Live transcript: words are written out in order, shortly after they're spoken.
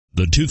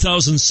The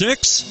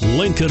 2006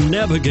 Lincoln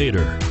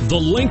Navigator. The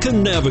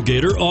Lincoln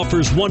Navigator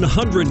offers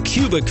 100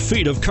 cubic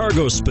feet of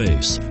cargo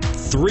space,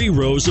 3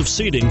 rows of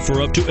seating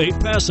for up to 8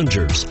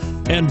 passengers,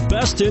 and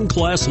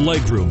best-in-class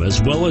legroom,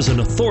 as well as an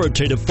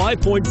authoritative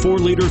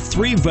 5.4-liter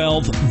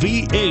 3-valve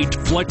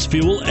V8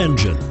 flex-fuel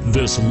engine.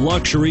 This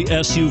luxury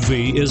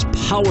SUV is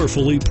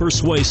powerfully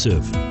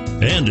persuasive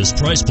and is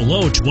priced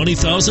below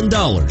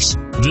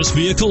 $20,000. This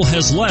vehicle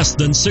has less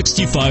than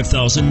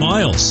 65,000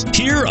 miles.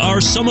 Here are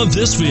some of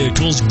this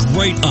vehicle's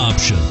great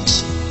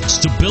options: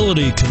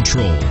 stability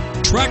control,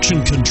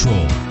 traction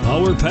control,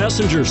 power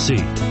passenger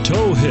seat,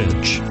 tow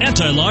hitch,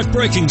 anti-lock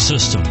braking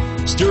system,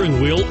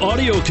 steering wheel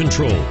audio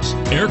controls,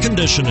 air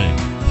conditioning,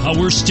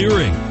 power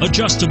steering,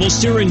 adjustable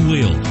steering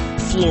wheel,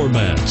 floor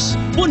mats.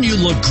 Wouldn't you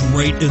look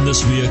great in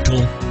this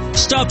vehicle?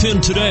 Stop in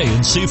today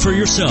and see for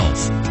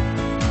yourself.